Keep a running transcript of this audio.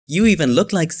You even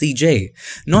look like CJ,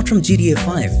 not from GTA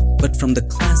 5, but from the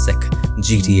classic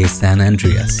GTA San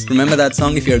Andreas. Remember that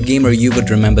song? If you're a gamer, you would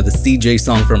remember the CJ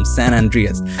song from San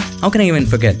Andreas. How can I even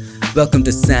forget? Welcome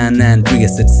to San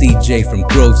Andreas, it's CJ from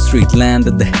Grove Street, land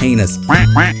of the heinous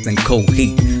and cold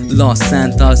heat. Los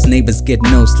Santos, neighbors get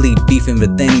no sleep, beefing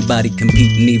with anybody,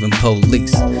 competing, even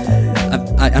police.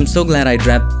 I'm so glad I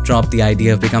dropped the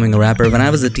idea of becoming a rapper. When I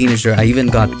was a teenager, I even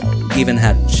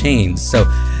had chains. So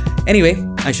anyway,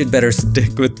 I should better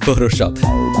stick with Photoshop.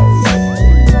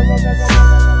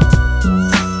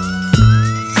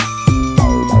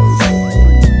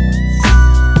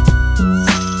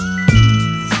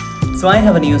 So I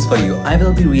have a news for you. I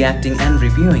will be reacting and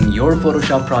reviewing your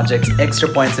Photoshop projects, extra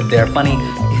points if they are funny,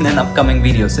 in an upcoming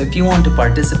video. So if you want to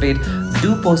participate,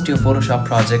 do post your Photoshop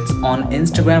projects on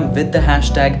Instagram with the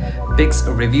hashtag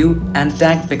PiXReview and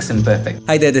tag PiXimperfect.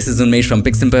 Hi there, this is Unmesh from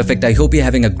PiXimperfect. I hope you're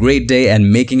having a great day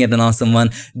and making it an awesome one.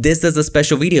 This is a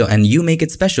special video and you make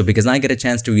it special because I get a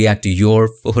chance to react to your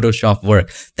Photoshop work.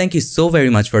 Thank you so very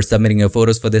much for submitting your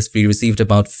photos for this. We received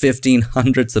about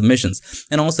 1,500 submissions.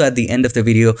 And also at the end of the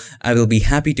video, I will be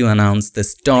happy to announce the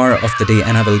star of the day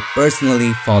and I will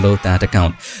personally follow that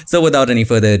account. So without any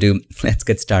further ado, let's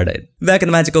get started. Back in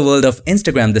the magical world of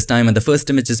Instagram this time, and the first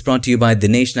image is brought to you by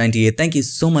Dinesh98. Thank you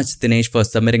so much, Dinesh, for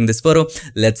submitting this photo.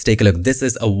 Let's take a look. This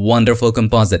is a wonderful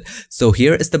composite. So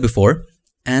here is the before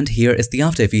and here is the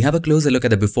after. If you have a closer look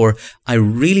at the before, I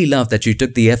really love that you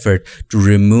took the effort to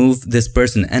remove this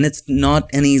person, and it's not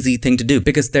an easy thing to do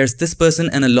because there's this person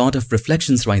and a lot of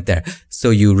reflections right there. So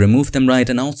you remove them right,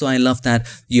 and also I love that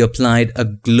you applied a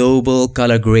global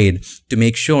color grade to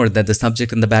make sure that the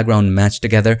subject and the background match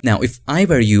together. Now, if I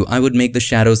were you, I would make the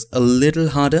shadows a little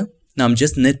harder. Now, I'm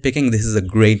just nitpicking. This is a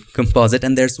great composite,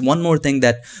 and there's one more thing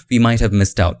that we might have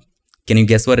missed out. Can you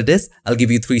guess what it is? I'll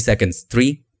give you 3 seconds.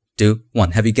 3, 2,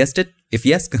 1. Have you guessed it? If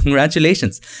yes,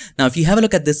 congratulations. Now, if you have a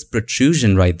look at this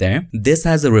protrusion right there, this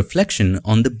has a reflection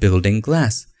on the building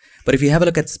glass. But if you have a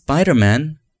look at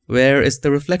Spider-Man, where is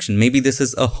the reflection? Maybe this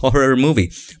is a horror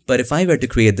movie. But if I were to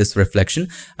create this reflection,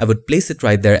 I would place it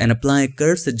right there and apply a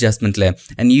curves adjustment layer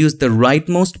and use the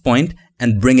rightmost point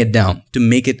and bring it down to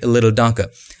make it a little darker.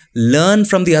 Learn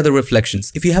from the other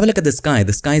reflections. If you have a look at the sky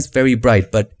is very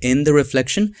bright, but in the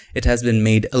reflection, it has been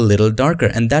made a little darker.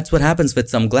 And that's what happens with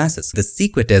some glasses. The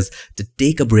secret is to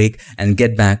take a break and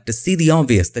get back to see the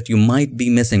obvious that you might be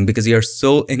missing because you're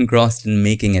so engrossed in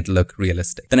making it look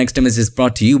realistic. The next image is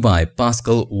brought to you by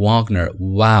Pascal Wagner.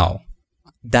 Wow.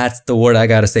 That's the word I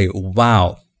gotta say.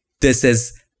 Wow. This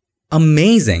is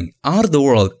amazing. Out of the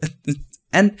world.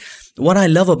 And what I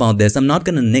love about this, I'm not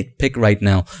gonna nitpick right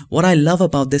now. What I love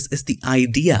about this is the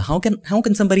idea. How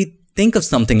can somebody think of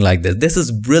something like this? This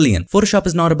is brilliant. Photoshop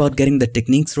is not about getting the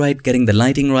techniques right, getting the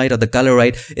lighting right or the color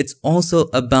right. It's also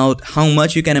about how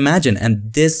much you can imagine.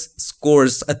 And this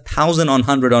scores 1,000 on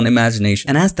 100 on imagination.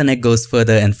 And as the neck goes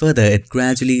further and further, it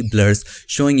gradually blurs,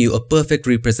 showing you a perfect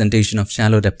representation of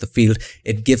shallow depth of field.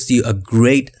 It gives you a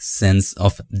great sense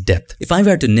of depth. If I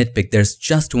were to nitpick, there's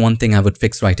just one thing I would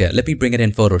fix right here. Let me bring it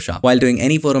in Photoshop. While doing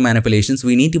any photo manipulations,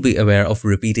 we need to be aware of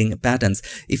repeating patterns.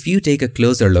 If you take a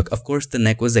closer look, of course, the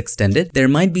neck was extended. There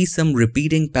might be some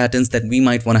repeating patterns that we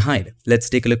might want to hide.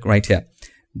 Let's take a look right here.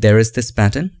 There is this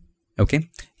pattern. Okay.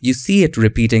 You see it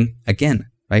repeating again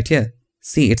right here.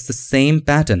 See, it's the same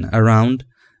pattern around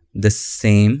the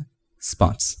same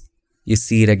spots. You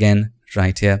see it again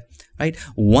right here. Right?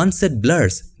 Once it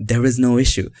blurs, there is no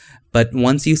issue. But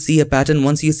once you see a pattern,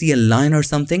 once you see a line or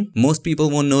something, most people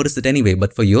won't notice it anyway.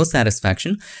 But for your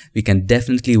satisfaction, we can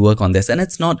definitely work on this. And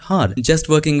it's not hard. Just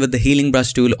working with the healing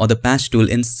brush tool or the patch tool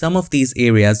in some of these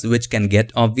areas which can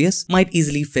get obvious might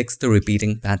easily fix the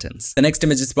repeating patterns. The next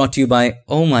image is brought to you by,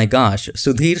 oh my gosh,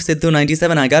 Sudhir Sidhu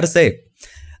 97. I gotta say,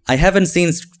 I haven't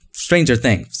seen Stranger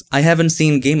Things. I haven't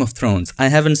seen Game of Thrones. I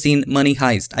haven't seen Money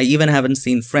Heist. I even haven't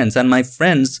seen Friends. And my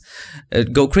friends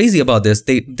go crazy about this.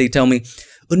 They tell me,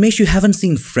 Unmesh, you haven't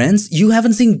seen Friends? You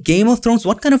haven't seen Game of Thrones?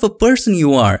 What kind of a person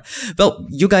you are? Well,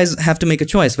 you guys have to make a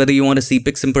choice whether you want to see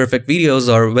PiXimperfect videos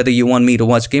or whether you want me to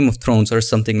watch Game of Thrones or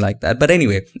something like that. But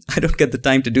anyway, I don't get the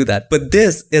time to do that. But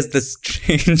this is the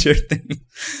Stranger Thing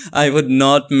I would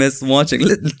not miss watching.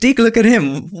 Take a look at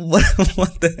him. What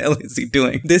the hell is he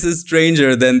doing? This is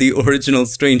stranger than the original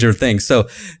Stranger Things. So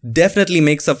definitely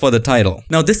makes up for the title.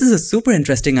 Now, this is a super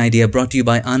interesting idea brought to you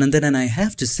by Anandan, and I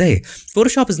have to say,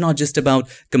 Photoshop is not just about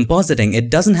compositing. It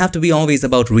doesn't have to be always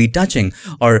about retouching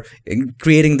or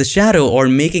creating the shadow or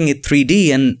making it 3D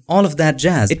and all of that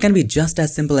jazz. It can be just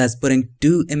as simple as putting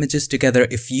 2 images together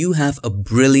if you have a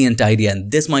brilliant idea.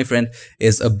 And this, my friend,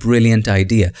 is a brilliant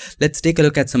idea. Let's take a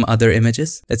look at some other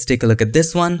images. Let's take a look at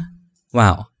this one.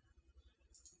 Wow.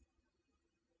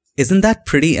 Isn't that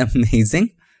pretty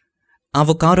amazing?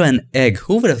 Avocado and egg.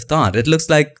 Who would have thought? It looks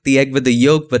like the egg with the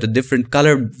yolk but a different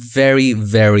color. Very,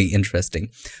 very interesting.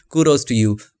 Kudos to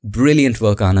you. Brilliant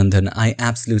work, Anandan. I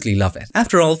absolutely love it.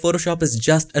 After all, Photoshop is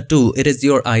just a tool. It is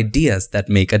your ideas that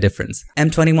make a difference.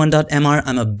 M21.mr,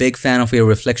 I'm a big fan of your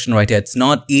reflection right here. It's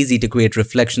not easy to create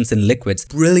reflections in liquids.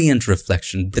 Brilliant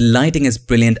reflection. The lighting is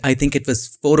brilliant. I think it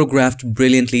was photographed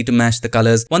brilliantly to match the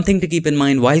colors. One thing to keep in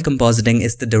mind while compositing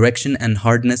is the direction and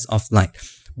hardness of light.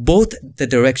 Both the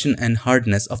direction and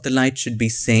hardness of the light should be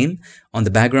same on the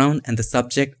background and the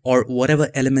subject or whatever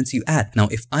elements you add. Now,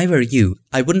 if I were you,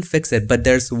 I wouldn't fix it, but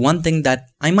there's one thing that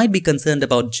I might be concerned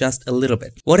about just a little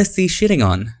bit. What is she sitting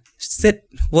on?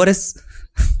 What is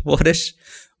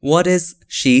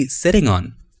she sitting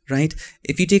on, right?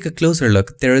 If you take a closer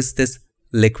look, there is this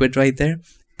liquid right there,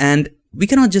 and we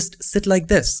cannot just sit like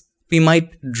this. We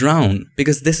might drown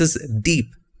because this is deep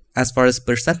as far as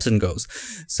perception goes.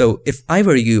 So if I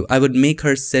were you, I would make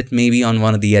her sit maybe on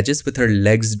one of the edges with her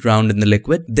legs drowned in the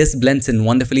liquid. This blends in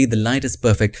wonderfully, the light is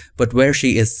perfect, but where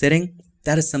she is sitting,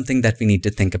 that is something that we need to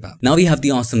think about. Now we have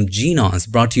the awesome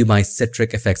Genos brought to you by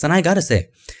Citric Effects, and I gotta say,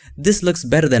 this looks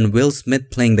better than Will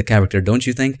Smith playing the character, don't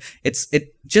you think? It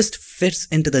just fits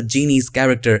into the genie's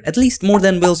character, at least more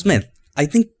than Will Smith. I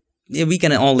think we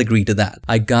can all agree to that.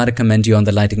 I gotta commend you on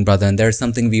the lighting, brother, and there's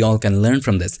something we all can learn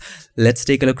from this. Let's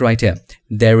take a look right here.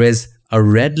 There is a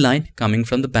red light coming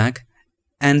from the back,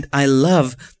 and I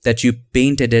love that you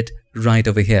painted it right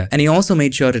over here. And he also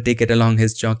made sure to take it along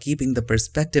his jaw, keeping the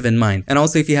perspective in mind. And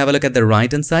also, if you have a look at the right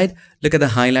hand side, look at the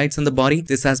highlights on the body.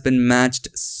 This has been matched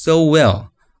so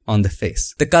well on the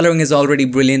face. The coloring is already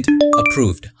brilliant.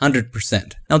 Approved,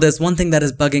 100%. Now there's one thing that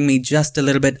is bugging me just a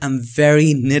little bit. I'm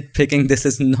very nitpicking. This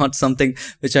is not something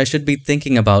which I should be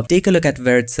thinking about. Take a look at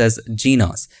where it says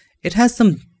Genos. It has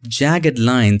some jagged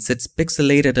lines. It's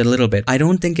pixelated a little bit. I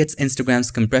don't think it's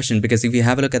Instagram's compression, because if you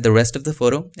have a look at the rest of the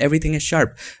photo, everything is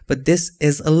sharp. But this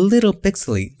is a little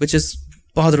pixely, which is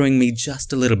bothering me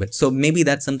just a little bit. So maybe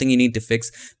that's something you need to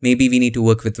fix. Maybe we need to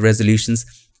work with resolutions.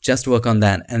 Just work on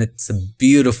that, and it's a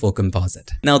beautiful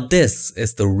composite. Now this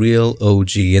is the real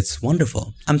OG. It's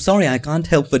wonderful. I'm sorry, I can't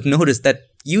help but notice that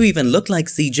you even look like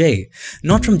CJ.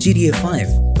 Not from GTA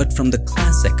 5, but from the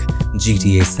classic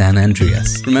GTA San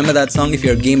Andreas. Remember that song? If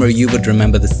you're a gamer, you would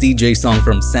remember the CJ song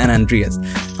from San Andreas.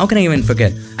 How can I even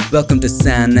forget? Welcome to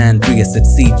San Andreas, it's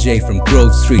CJ from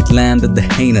Grove Street, land of the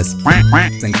heinous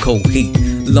and cold heat.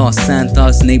 Los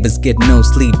Santos, neighbors get no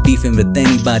sleep, beefing with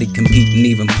anybody, competing,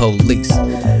 even police.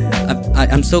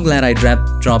 I'm so glad I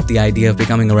dropped the idea of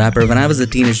becoming a rapper. When I was a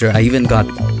teenager, I even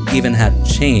had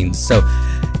chains. So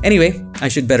anyway, I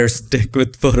should better stick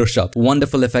with Photoshop.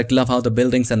 Wonderful effect, love how the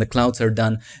buildings and the clouds are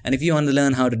done. And if you want to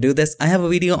learn how to do this, I have a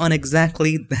video on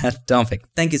exactly that topic.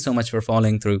 Thank you so much for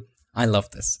following through. I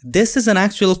love this. This is an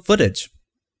actual footage.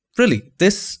 Really,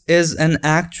 this is an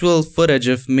actual footage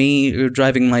of me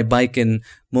driving my bike in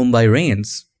Mumbai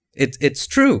rains. It's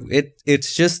true.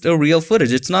 It's just a real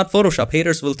footage. It's not Photoshop.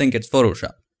 Haters will think it's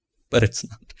Photoshop, but it's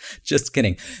not. Just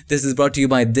kidding. This is brought to you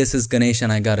by This Is Ganesh,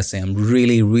 and I gotta say, I'm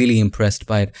really, really impressed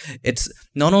by it. It's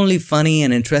not only funny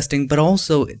and interesting, but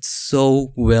also it's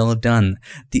so well done.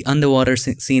 The underwater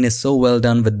scene is so well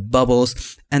done with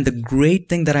bubbles. And the great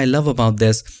thing that I love about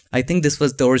this, I think this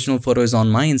was the original photo is on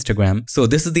my Instagram. So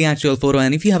this is the actual photo,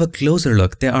 and if you have a closer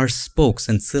look, there are spokes,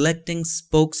 and selecting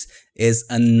spokes is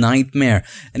a nightmare.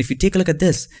 And if you take a look at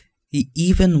this, he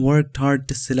even worked hard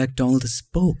to select all the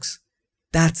spokes.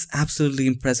 That's absolutely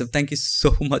impressive. Thank you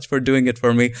so much for doing it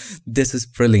for me. This is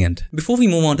brilliant. Before we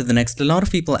move on to the next, a lot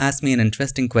of people ask me an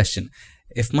interesting question.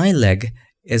 If my leg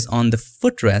is on the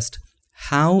footrest,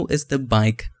 how is the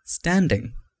bike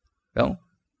standing? Well,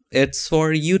 it's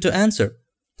for you to answer.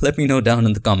 Let me know down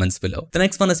in the comments below. The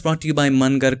next one is brought to you by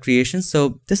Manga Creation.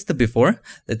 So this is the before.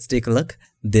 Let's take a look.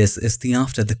 This is the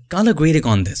after. The color grading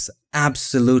on this,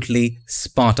 absolutely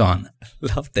spot on.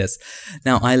 Love this.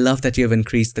 Now, I love that you have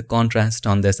increased the contrast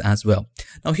on this as well.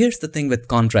 Now, here's the thing with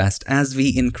contrast. As we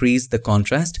increase the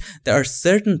contrast, there are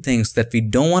certain things that we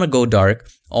don't want to go dark,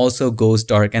 also goes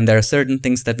dark. And there are certain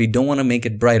things that we don't want to make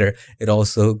it brighter, it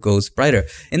also goes brighter.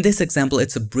 In this example,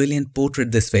 it's a brilliant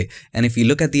portrait this way. And if you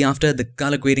look at the after, the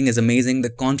color grading is amazing, the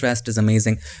contrast is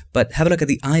amazing. But have a look at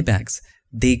the eye bags.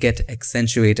 They get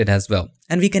accentuated as well.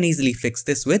 And we can easily fix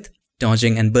this with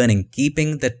dodging and burning,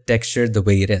 keeping the texture the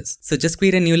way it is. So just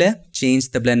create a new layer, change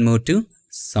the blend mode to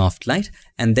soft light,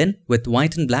 and then with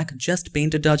white and black, just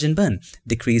paint a dodge and burn.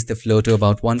 Decrease the flow to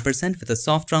about 1% with a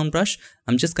soft round brush.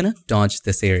 I'm just gonna dodge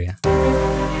this area.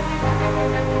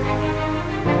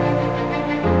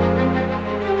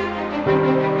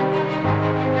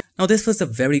 Now this was a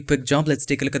very quick job. Let's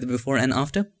take a look at the before and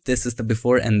after. This is the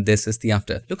before and this is the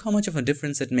after. Look how much of a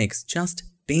difference it makes just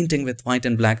painting with white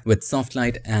and black with soft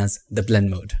light as the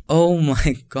blend mode. Oh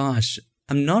my gosh,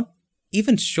 I'm not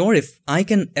even sure if I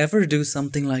can ever do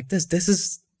something like this. This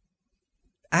is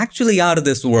actually out of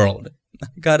this world. I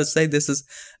gotta say, this is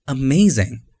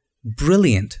amazing,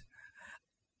 brilliant.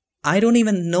 I don't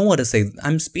even know what to say.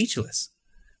 I'm speechless.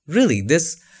 Really,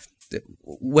 this,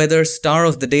 whether star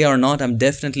of the day or not, I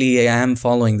am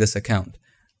following this account.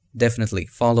 Definitely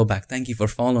follow back. Thank you for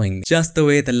following me. Just the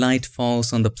way the light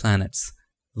falls on the planets.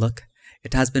 Look,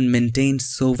 it has been maintained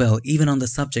so well. Even on the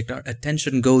subject, our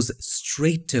attention goes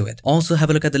straight to it. Also have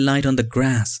a look at the light on the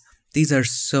grass. These are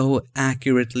so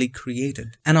accurately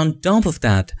created. And on top of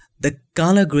that, the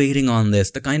color grading on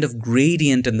this, the kind of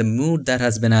gradient and the mood that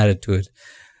has been added to it.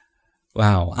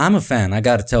 Wow, I'm a fan, I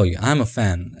gotta tell you, I'm a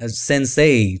fan.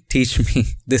 Sensei, teach me.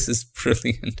 This is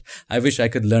brilliant. I wish I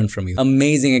could learn from you.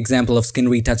 Amazing example of skin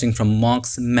retouching from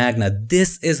Mox Magna.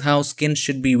 This is how skin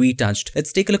should be retouched.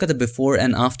 Let's take a look at the before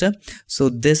and after. So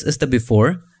this is the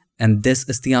before and this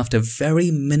is the after.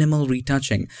 Very minimal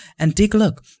retouching. And take a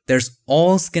look, there's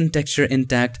all skin texture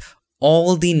intact,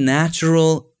 all the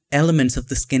natural elements of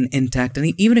the skin intact.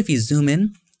 And even if you zoom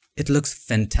in, it looks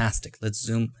fantastic. Let's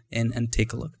zoom in and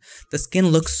take a look. The skin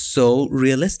looks so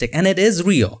realistic and it is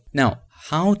real. Now,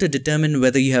 how to determine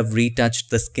whether you have retouched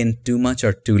the skin too much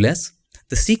or too less?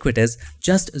 The secret is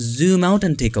just zoom out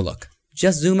and take a look.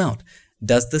 Just zoom out.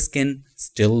 Does the skin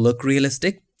still look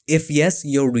realistic? If yes,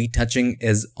 your retouching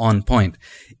is on point.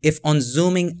 If on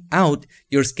zooming out,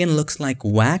 your skin looks like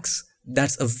wax,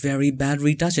 that's a very bad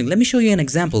retouching. Let me show you an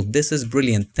example. This is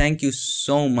brilliant. Thank you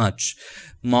so much,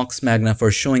 Mox Magna,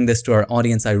 for showing this to our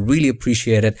audience. I really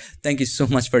appreciate it. Thank you so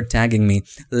much for tagging me.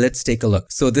 Let's take a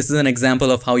look. So this is an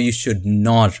example of how you should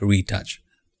not retouch.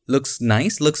 Looks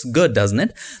nice, looks good, doesn't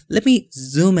it? Let me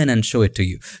zoom in and show it to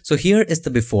you. So here is the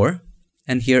before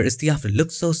and here is the after.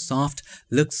 Looks so soft,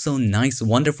 looks so nice,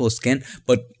 wonderful skin.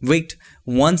 But wait,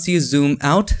 once you zoom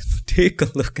out, take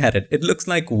a look at it. It looks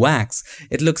like wax.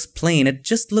 It looks plain. It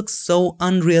just looks so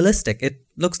unrealistic. It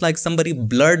looks like somebody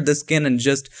blurred the skin and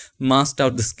just masked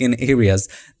out the skin areas.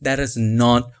 That is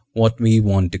not what we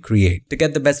want to create. To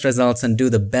get the best results and do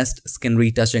the best skin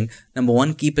retouching, number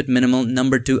one, keep it minimal.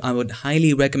 Number two, I would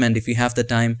highly recommend, if you have the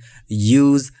time,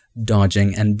 use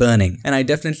dodging and burning. And I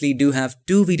definitely do have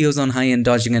 2 videos on high-end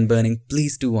dodging and burning.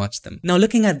 Please do watch them. Now,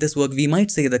 looking at this work, we might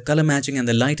say the color matching and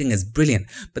the lighting is brilliant,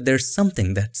 but there's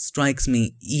something that strikes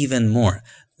me even more.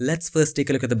 Let's first take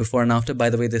a look at the before and after. By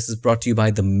the way, this is brought to you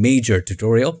by the Major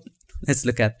tutorial. Let's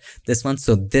look at this one.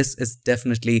 So this is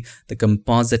definitely the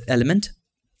composite element.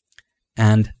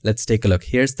 And let's take a look.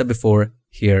 Here's the before,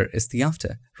 here is the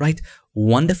after, right?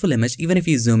 Wonderful image. Even if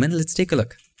you zoom in, let's take a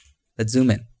look. Let's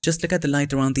zoom in. Just look at the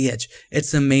light around the edge.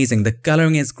 It's amazing. The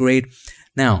coloring is great.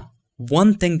 Now,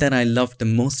 one thing that I love the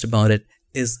most about it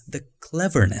is the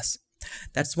cleverness.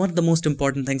 That's one of the most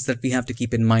important things that we have to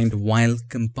keep in mind while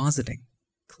compositing.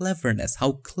 Cleverness,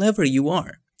 how clever you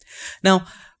are. Now,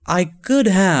 I could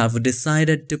have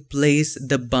decided to place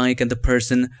the bike and the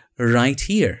person right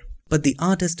here, but the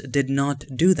artist did not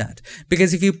do that,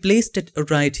 because if you placed it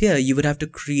right here, you would have to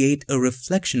create a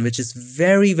reflection, which is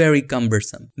very, very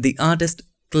cumbersome. The artist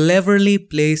cleverly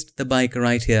placed the bike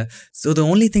right here, so the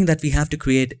only thing that we have to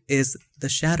create is the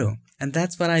shadow. And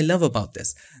that's what I love about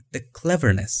this, the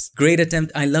cleverness. Great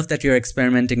attempt. I love that you're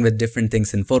experimenting with different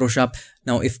things in Photoshop.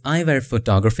 Now, if I were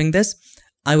photographing this,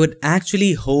 I would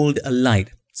actually hold a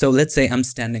light. So let's say I'm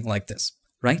standing like this,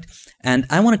 right? And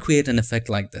I want to create an effect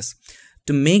like this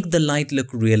to make the light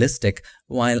look realistic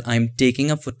while I'm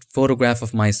taking a photograph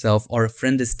of myself, or a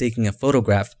friend is taking a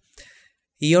photograph.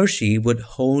 He or she would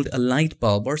hold a light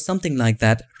bulb or something like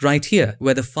that right here,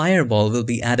 where the fireball will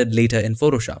be added later in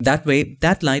Photoshop. That way,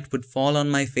 that light would fall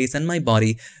on my face and my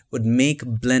body, would make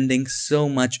blending so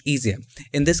much easier.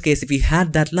 In this case, if you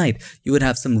had that light, you would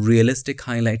have some realistic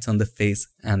highlights on the face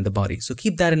and the body. So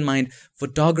keep that in mind.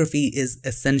 Photography is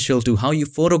essential to how you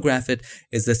photograph it,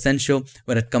 is essential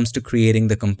when it comes to creating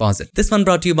the composite. This one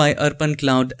brought to you by Arpan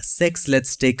Cloud 6.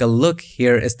 Let's take a look.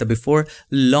 Here is the before,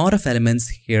 lot of elements.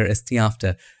 Here is the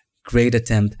after. Great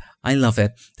attempt. I love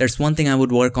it. There's one thing I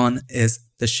would work on is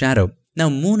the shadow. Now,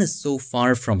 moon is so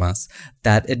far from us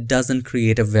that it doesn't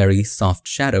create a very soft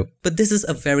shadow. But this is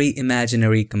a very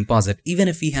imaginary composite. Even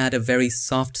if we had a very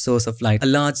soft source of light, a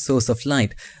large source of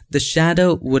light, the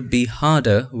shadow would be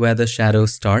harder where the shadow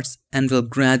starts and will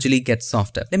gradually get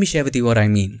softer. Let me share with you what I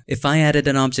mean. If I added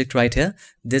an object right here,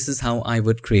 this is how I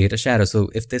would create a shadow. So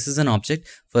if this is an object,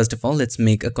 first of all, let's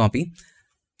make a copy.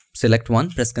 Select one,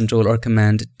 press Ctrl or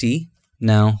Command T.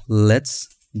 Now let's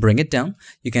bring it down.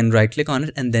 You can right click on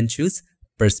it and then choose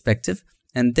perspective,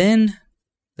 and then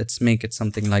let's make it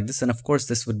something like this. And of course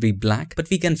this would be black, but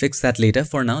we can fix that later.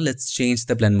 For now, let's change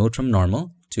the blend mode from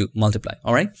normal to multiply.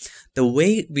 All right. The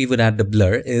way we would add the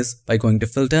blur is by going to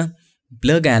filter,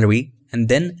 blur gallery, and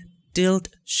then tilt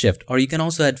shift, or you can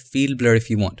also add field blur if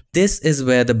you want. This is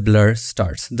where the blur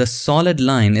starts. The solid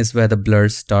line is where the blur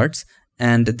starts,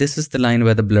 and this is the line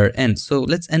where the blur ends. So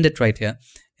let's end it right here.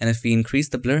 And if we increase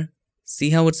the blur, see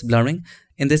how it's blurring?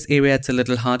 In this area, it's a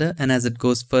little harder, and as it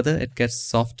goes further, it gets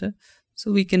softer.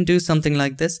 So we can do something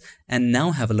like this, and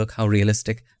now have a look how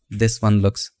realistic this one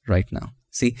looks right now.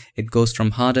 See, it goes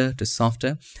from harder to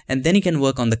softer, and then you can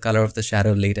work on the color of the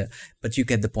shadow later, but you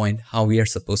get the point how we are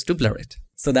supposed to blur it.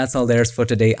 So that's all there is for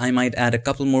today. I might add a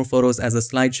couple more photos as a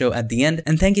slideshow at the end.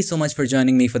 And thank you so much for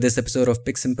joining me for this episode of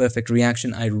PiXimperfect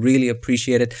Reaction. I really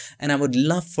appreciate it. And I would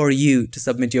love for you to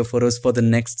submit your photos for the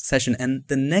next session. And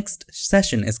the next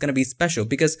session is going to be special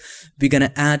because we're going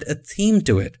to add a theme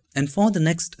to it. And for the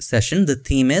next session, the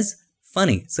theme is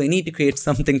funny. So you need to create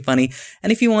something funny.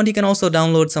 And if you want, you can also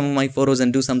download some of my photos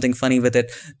and do something funny with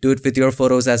it. Do it with your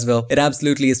photos as well. It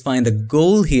absolutely is fine. The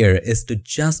goal here is to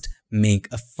just make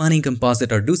a funny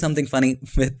composite or do something funny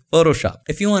with Photoshop.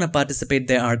 If you want to participate,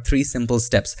 there are 3 simple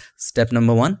steps. Step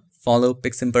number 1, follow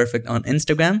PiXimperfect on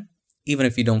Instagram. Even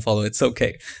if you don't follow, it's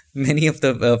okay. Many of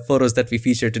the photos that we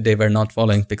featured today were not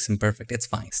following PiXimperfect. It's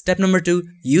fine. Step number 2,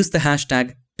 use the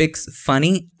hashtag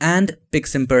PiXFunny and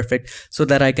PiXimperfect so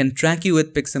that I can track you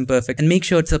with PiXimperfect and make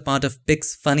sure it's a part of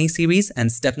PiXFunny series. And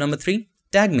step number 3,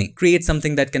 tag me. Create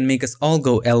something that can make us all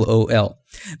go LOL.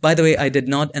 By the way, I did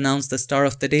not announce the star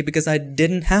of the day because I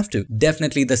didn't have to.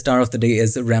 Definitely the star of the day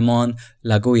is Ramon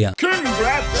Laguya.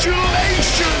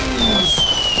 Congratulations!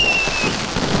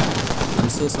 I'm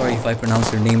so sorry if I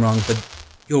pronounce your name wrong, but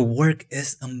your work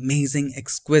is amazing,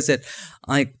 exquisite.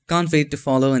 I can't wait to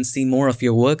follow and see more of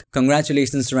your work.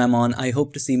 Congratulations, Ramon. I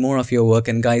hope to see more of your work,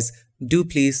 and guys, do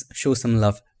please show some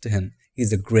love to him.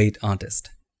 He's a great artist.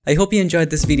 I hope you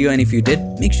enjoyed this video, and if you did,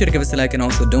 make sure to give us a like, and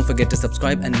also don't forget to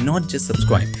subscribe, and not just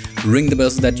subscribe. Ring the bell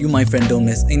so that you, my friend, don't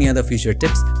miss any other future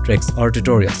tips, tricks, or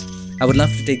tutorials. I would love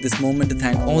to take this moment to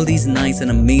thank all these nice and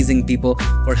amazing people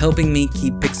for helping me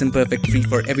keep PiXimperfect free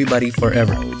for everybody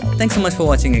forever. Thanks so much for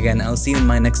watching again. I'll see you in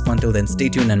my next one. Till then, stay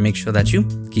tuned and make sure that you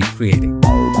keep creating.